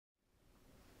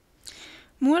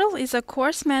Moodle is a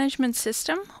course management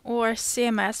system, or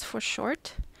CMS for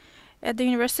short. At the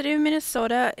University of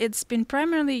Minnesota, it's been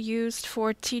primarily used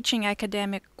for teaching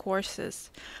academic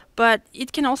courses, but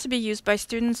it can also be used by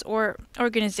students or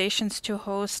organizations to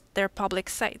host their public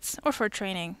sites or for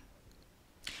training.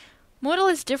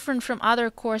 Moodle is different from other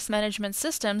course management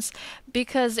systems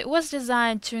because it was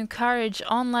designed to encourage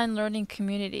online learning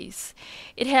communities.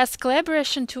 It has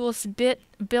collaboration tools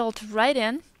built right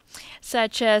in,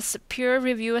 such as peer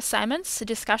review assignments,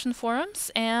 discussion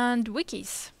forums, and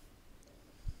wikis.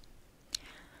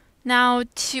 Now,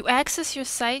 to access your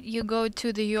site, you go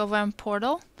to the U of M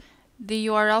portal. The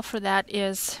URL for that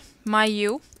is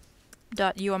myu.umn.edu.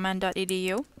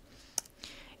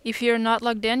 If you're not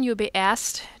logged in, you'll be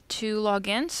asked to log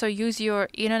in, so use your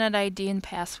Internet ID and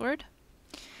password.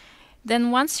 Then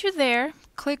once you're there,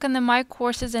 click on the My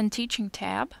Courses and Teaching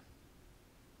tab.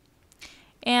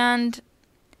 And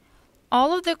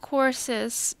all of the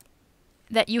courses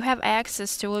that you have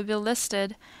access to will be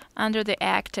listed under the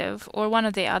Active or one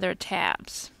of the other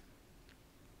tabs.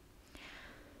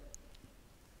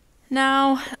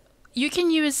 Now, you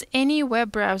can use any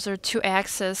web browser to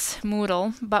access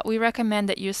Moodle, but we recommend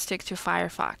that you stick to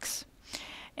Firefox.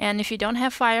 And if you don't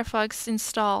have Firefox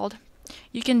installed,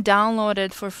 you can download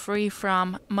it for free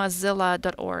from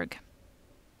mozilla.org.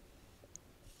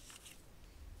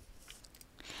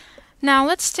 Now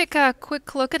let's take a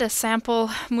quick look at a sample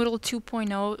Moodle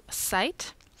 2.0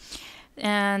 site.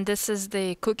 And this is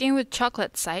the Cooking with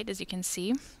Chocolate site, as you can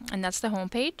see, and that's the home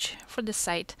page for the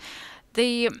site.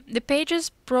 The page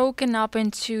is broken up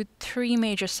into three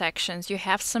major sections. You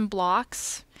have some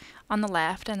blocks on the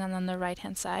left and then on the right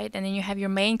hand side, and then you have your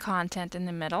main content in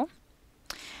the middle.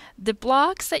 The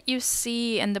blocks that you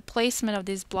see and the placement of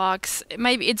these blocks,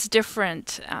 maybe it's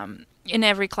different in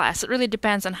every class. It really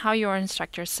depends on how your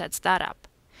instructor sets that up.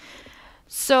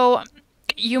 So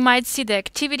you might see the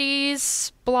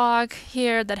activities block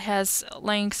here that has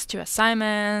links to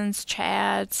assignments,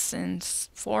 chats, and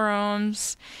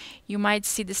forums. You might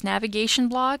see this navigation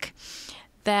block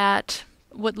that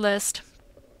would list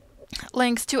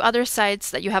links to other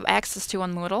sites that you have access to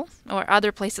on Moodle or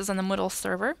other places on the Moodle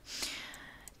server.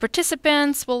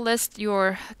 Participants will list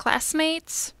your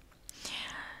classmates.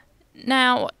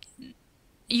 Now,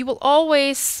 you will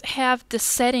always have the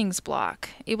settings block.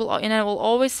 It will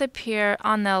always appear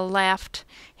on the left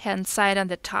hand side on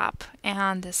the top.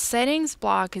 And the settings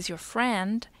block is your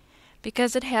friend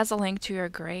because it has a link to your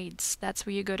grades. That's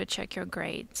where you go to check your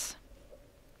grades.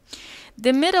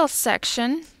 The middle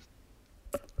section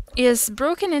is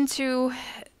broken into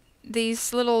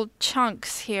these little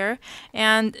chunks here,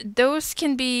 and those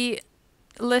can be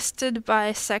listed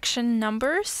by section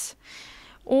numbers,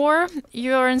 or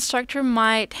your instructor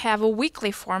might have a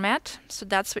weekly format, so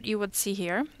that's what you would see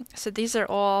here. So these are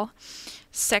all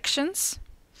sections,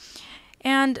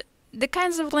 and the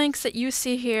kinds of links that you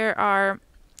see here are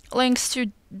links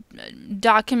to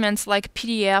documents like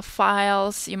PDF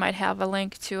files. You might have a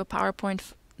link to a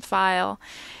PowerPoint file.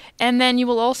 And then you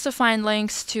will also find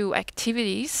links to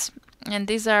activities, and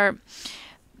these are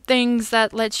things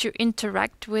that let you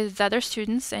interact with other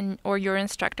students or your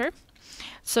instructor.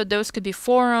 So those could be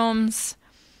forums,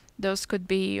 those could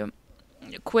be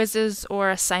quizzes or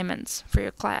assignments for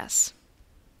your class.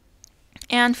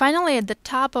 And finally, at the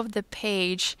top of the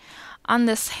page, on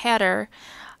this header,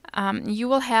 you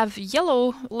will have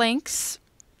yellow links,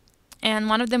 and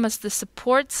one of them is the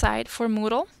support site for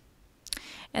Moodle.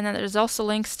 And then there's also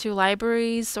links to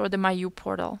libraries or the MyU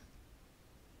portal.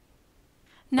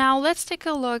 Now let's take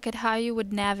a look at how you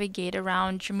would navigate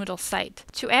around your Moodle site.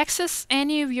 To access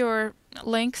any of your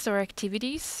links or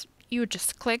activities, you would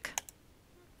just click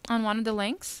on one of the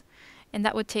links, and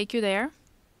that would take you there.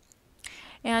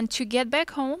 And to get back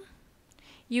home,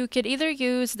 you could either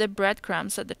use the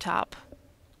breadcrumbs at the top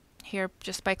here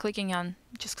just by click on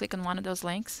one of those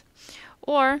links,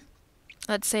 or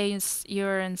let's say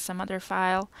you're in some other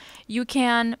file, you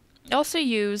can also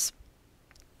use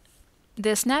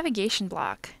this navigation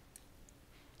block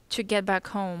to get back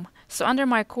home. So under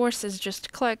My Courses,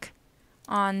 just click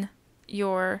on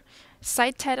your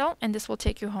site title and this will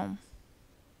take you home.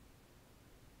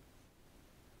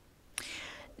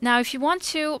 Now if you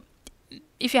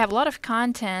have a lot of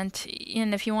content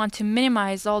and if you want to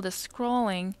minimize all the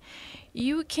scrolling,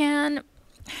 you can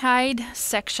hide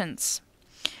sections.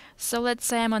 So let's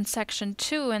say I'm on section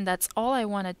 2 and that's all I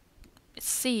want to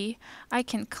see. I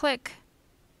can click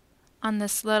on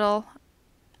this little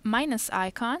minus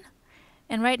icon,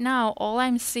 and right now all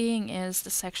I'm seeing is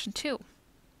the section 2.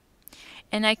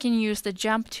 And I can use the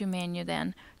jump to menu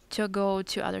then to go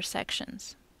to other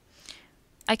sections.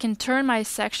 I can turn my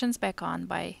sections back on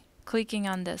by clicking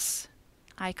on this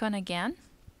icon again.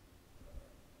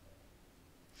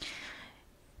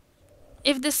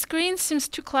 If the screen seems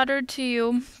too cluttered to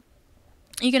you,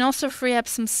 you can also free up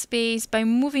some space by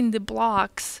moving the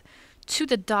blocks to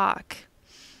the dock.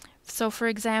 So for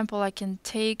example, I can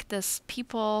take this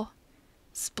people's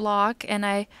block and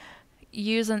I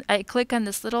click on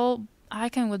this little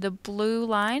icon with the blue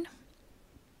line,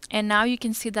 and now you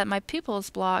can see that my people's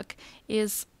block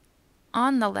is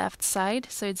on the left side,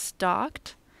 so it's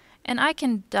docked, and I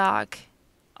can dock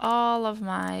all of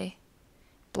my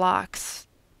blocks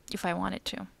if I wanted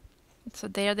to. So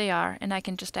there they are, and I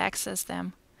can just access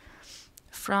them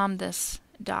from this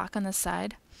dock on the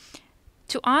side.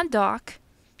 To undock,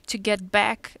 to get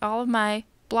back all of my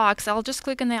blocks, I'll just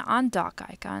click on the undock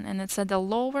icon, and it's at the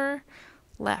lower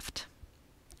left.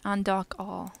 Undock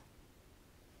all.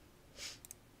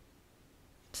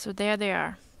 So there they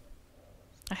are.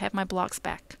 I have my blocks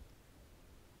back.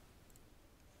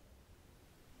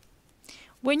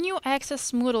 When you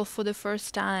access Moodle for the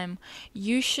first time,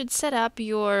 you should set up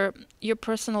your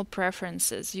personal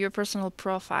preferences, your personal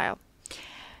profile.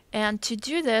 And to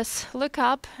do this, look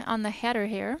up on the header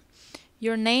here.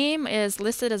 Your name is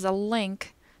listed as a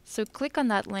link, so click on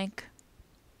that link.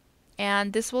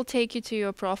 And this will take you to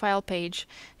your profile page.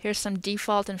 Here's some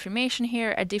default information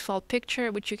here, a default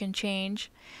picture which you can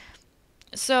change.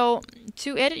 So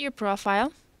to edit your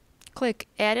profile, click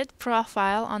Edit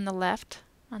Profile on the left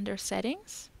under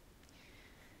Settings.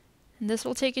 And this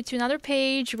will take you to another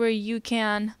page where you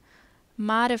can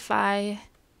modify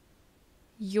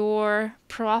your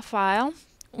profile.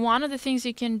 One of the things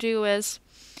you can do is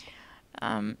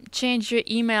change your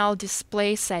email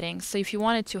display settings. So if you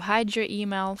wanted to hide your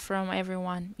email from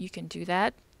everyone, you can do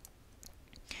that.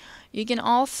 You can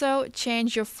also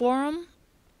change your forum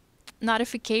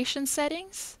notification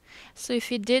settings. So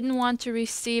if you didn't want to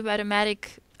receive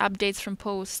automatic updates from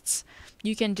posts,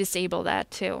 you can disable that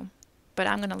too. But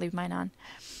I'm going to leave mine on.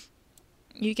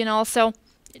 You can also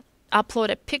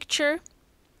upload a picture,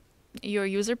 your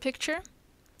user picture.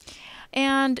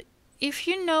 And if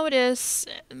you notice,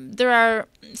 there are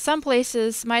some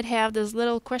places might have those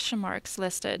little question marks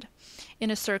listed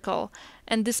in a circle,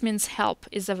 and this means help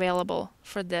is available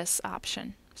for this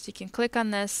option. So you can click on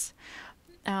this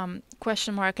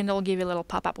question mark and it'll give you a little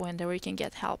pop-up window where you can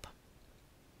get help.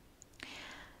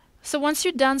 So once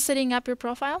you're done setting up your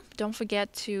profile, don't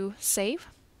forget to save,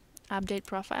 update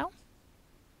profile,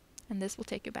 and this will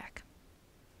take you back.